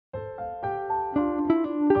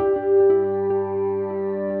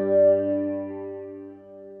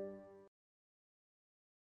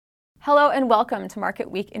Hello and welcome to Market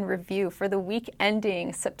Week in Review for the week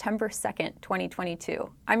ending September 2nd, 2022.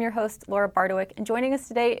 I'm your host, Laura Bardowick, and joining us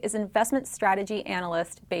today is investment strategy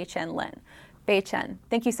analyst Bei-Chen Lin. Bei-Chen,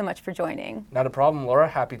 thank you so much for joining. Not a problem, Laura.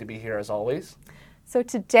 Happy to be here as always. So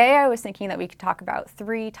today I was thinking that we could talk about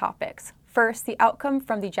three topics. First, the outcome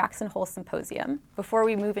from the Jackson Hole Symposium, before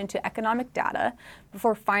we move into economic data,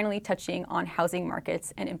 before finally touching on housing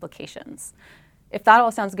markets and implications. If that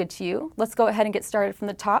all sounds good to you, let's go ahead and get started from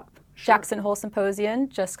the top. Sure. Jackson Hole Symposium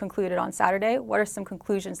just concluded on Saturday. What are some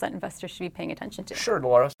conclusions that investors should be paying attention to? Sure,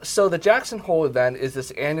 Laura. So the Jackson Hole event is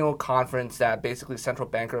this annual conference that basically central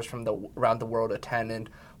bankers from around the world attend. And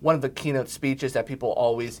one of the keynote speeches that people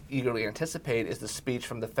always eagerly anticipate is the speech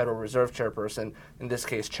from the Federal Reserve chairperson, in this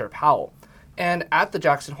case, Chair Powell. And at the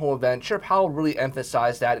Jackson Hole event, Chair Powell really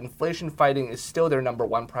emphasized that inflation fighting is still their number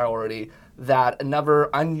one priority, that another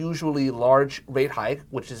unusually large rate hike,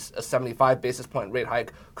 which is a 75 basis point rate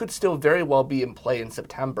hike, could still very well be in play in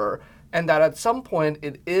September, and that at some point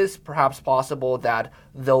it is perhaps possible that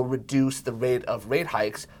they'll reduce the rate of rate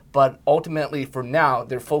hikes, but ultimately for now,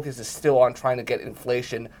 their focus is still on trying to get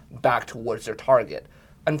inflation back towards their target.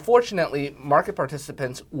 Unfortunately, market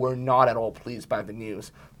participants were not at all pleased by the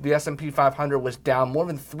news. The S&P 500 was down more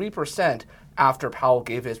than 3% after Powell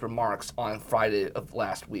gave his remarks on Friday of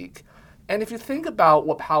last week. And if you think about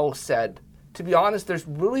what Powell said, to be honest, there's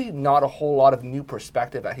really not a whole lot of new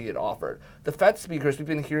perspective that he had offered. The Fed speakers we've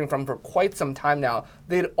been hearing from for quite some time now,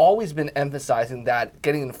 they'd always been emphasizing that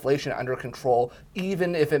getting inflation under control,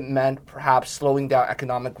 even if it meant perhaps slowing down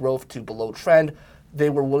economic growth to below trend, they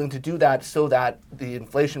were willing to do that so that the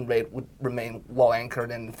inflation rate would remain well anchored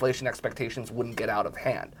and inflation expectations wouldn't get out of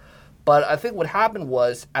hand. But I think what happened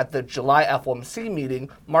was at the July FOMC meeting,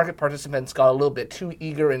 market participants got a little bit too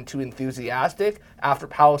eager and too enthusiastic after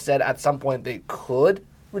Powell said at some point they could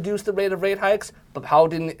reduce the rate of rate hikes, but Powell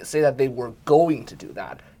didn't say that they were going to do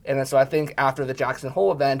that. And so I think after the Jackson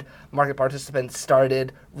Hole event, market participants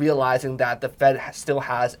started realizing that the Fed still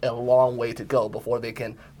has a long way to go before they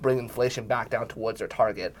can bring inflation back down towards their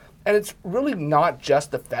target. And it's really not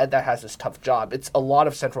just the Fed that has this tough job. It's a lot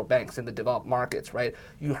of central banks in the developed markets, right?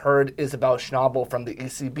 You heard Isabel Schnabel from the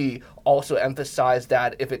ECB also emphasize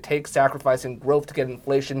that if it takes sacrificing growth to get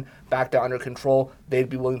inflation back down under control, they'd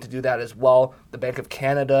be willing to do that as well. The Bank of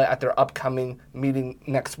Canada, at their upcoming meeting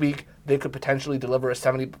next week, they could potentially deliver a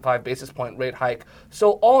 75 basis point rate hike.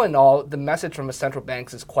 So all in all, the message from the central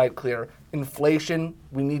banks is quite clear. Inflation,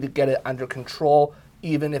 we need to get it under control,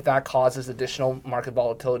 even if that causes additional market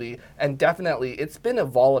volatility. And definitely, it's been a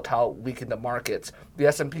volatile week in the markets. The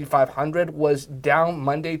S&P 500 was down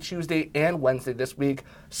Monday, Tuesday, and Wednesday this week,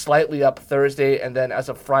 slightly up Thursday, and then as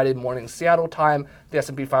of Friday morning Seattle time, the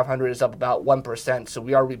S&P 500 is up about 1%, so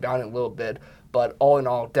we are rebounding a little bit. But all in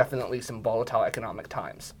all, definitely some volatile economic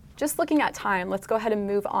times. Just looking at time, let's go ahead and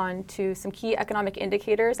move on to some key economic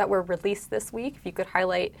indicators that were released this week. If you could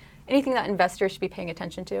highlight anything that investors should be paying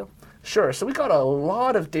attention to. Sure. So we got a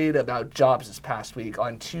lot of data about jobs this past week.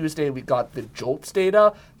 On Tuesday, we got the JOLTS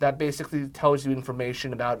data that basically tells you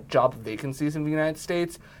information about job vacancies in the United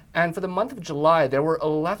States. And for the month of July, there were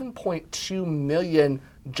 11.2 million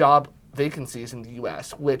job vacancies in the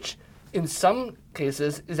U.S., which in some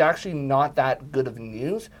cases is actually not that good of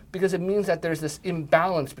news because it means that there's this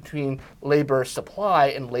imbalance between labor supply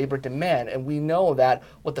and labor demand. And we know that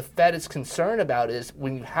what the Fed is concerned about is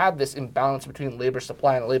when you have this imbalance between labor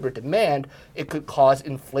supply and labor demand, it could cause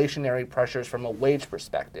inflationary pressures from a wage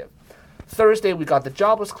perspective. Thursday, we got the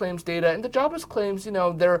jobless claims data, and the jobless claims,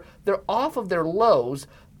 they're off of their lows,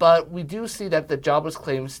 but we do see that the jobless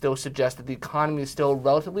claims still suggest that the economy is still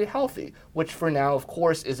relatively healthy, which for now, of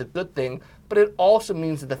course, is a good thing. But it also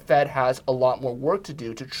means that the Fed has a lot more work to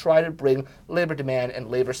do to try to bring labor demand and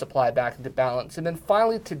labor supply back into balance. And then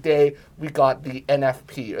finally today, we got the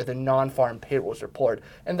NFP, or the non-farm payrolls report.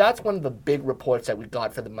 And that's one of the big reports that we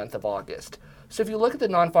got for the month of August. So if you look at the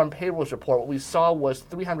non-farm payrolls report, what we saw was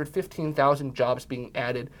 315,000 jobs being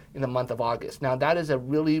added in the month of August. Now, that is a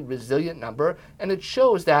really resilient number, and it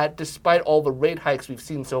shows that despite all the rate hikes we've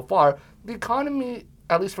seen so far, the economy,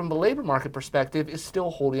 at least from the labor market perspective, is still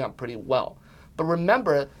holding up pretty well. But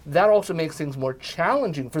remember, that also makes things more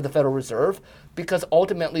challenging for the Federal Reserve because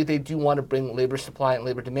ultimately they do want to bring labor supply and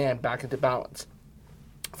labor demand back into balance.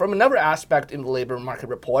 From another aspect in the labor market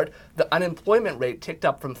report, the unemployment rate ticked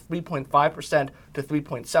up from 3.5% to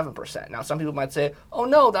 3.7%. Now, some people might say, oh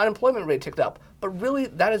no, the unemployment rate ticked up. But really,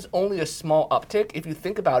 that is only a small uptick. If you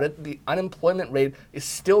think about it, the unemployment rate is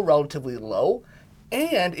still relatively low.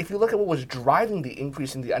 And if you look at what was driving the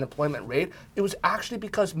increase in the unemployment rate, it was actually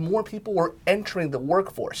because more people were entering the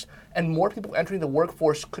workforce. And more people entering the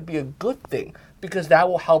workforce could be a good thing because that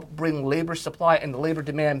will help bring labor supply and labor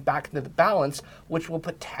demand back into the balance, which will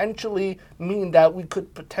potentially mean that we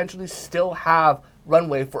could potentially still have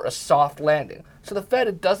runway for a soft landing. So the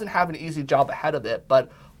Fed doesn't have an easy job ahead of it, but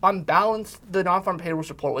on balance, the non-farm payrolls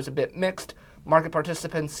report was a bit mixed. Market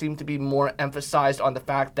participants seem to be more emphasized on the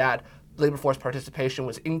fact that labor force participation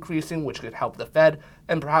was increasing, which could help the Fed,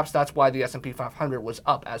 and perhaps that's why the S&P 500 was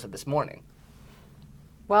up as of this morning.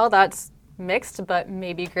 Well, that's mixed, but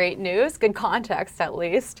maybe great news. Good context, at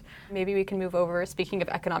least. Maybe we can move over, speaking of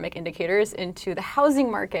economic indicators, into the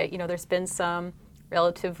housing market. There's been some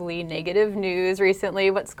relatively negative news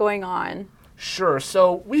recently. What's going on? Sure.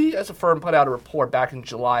 So we as a firm put out a report back in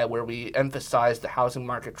July where we emphasized the housing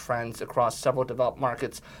market trends across several developed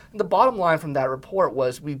markets. And the bottom line from that report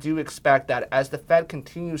was we do expect that as the Fed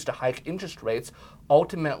continues to hike interest rates,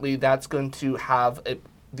 ultimately that's going to have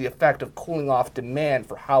the effect of cooling off demand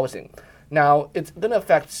for housing. Now, it's going to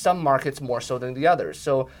affect some markets more so than the others.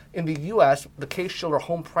 So in the U.S., the Case-Shiller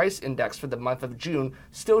Home Price Index for the month of June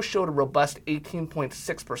still showed a robust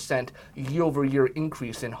 18.6% year-over-year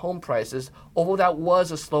increase in home prices, although that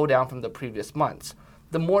was a slowdown from the previous months.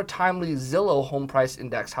 The more timely Zillow Home Price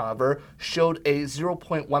Index, however, showed a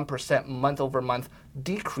 0.1% month-over-month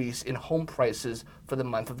decrease in home prices for the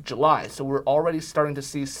month of July. So we're already starting to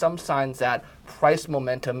see some signs that price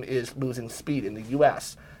momentum is losing speed in the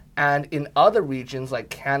U.S. And in other regions like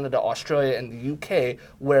Canada, Australia, and the UK,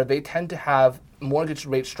 where they tend to have mortgage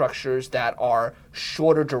rate structures that are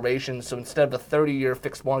shorter duration, so instead of a 30-year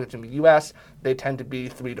fixed mortgage in the US, they tend to be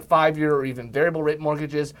 3 to 5 year or even variable rate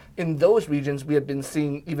mortgages. In those regions, we have been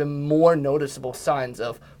seeing even more noticeable signs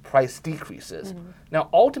of price decreases. Now,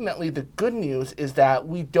 ultimately, the good news is that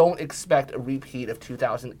we don't expect a repeat of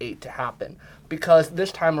 2008 to happen because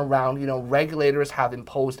this time around, regulators have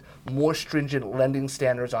imposed more stringent lending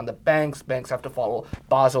standards on the banks. Banks have to follow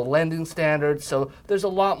Basel lending standards, so there's a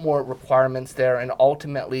lot more requirements there, and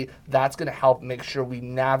ultimately, that's going to help make sure we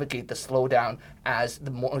navigate the slowdown as the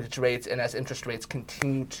mortgage rates and as interest rates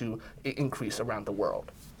continue to increase around the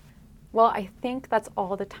world. Well, I think that's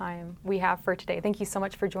all the time we have for today. Thank you so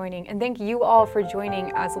much for joining, and thank you all for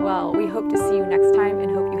joining as well. We hope to see you next time and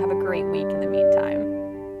hope you have a great week in the meantime.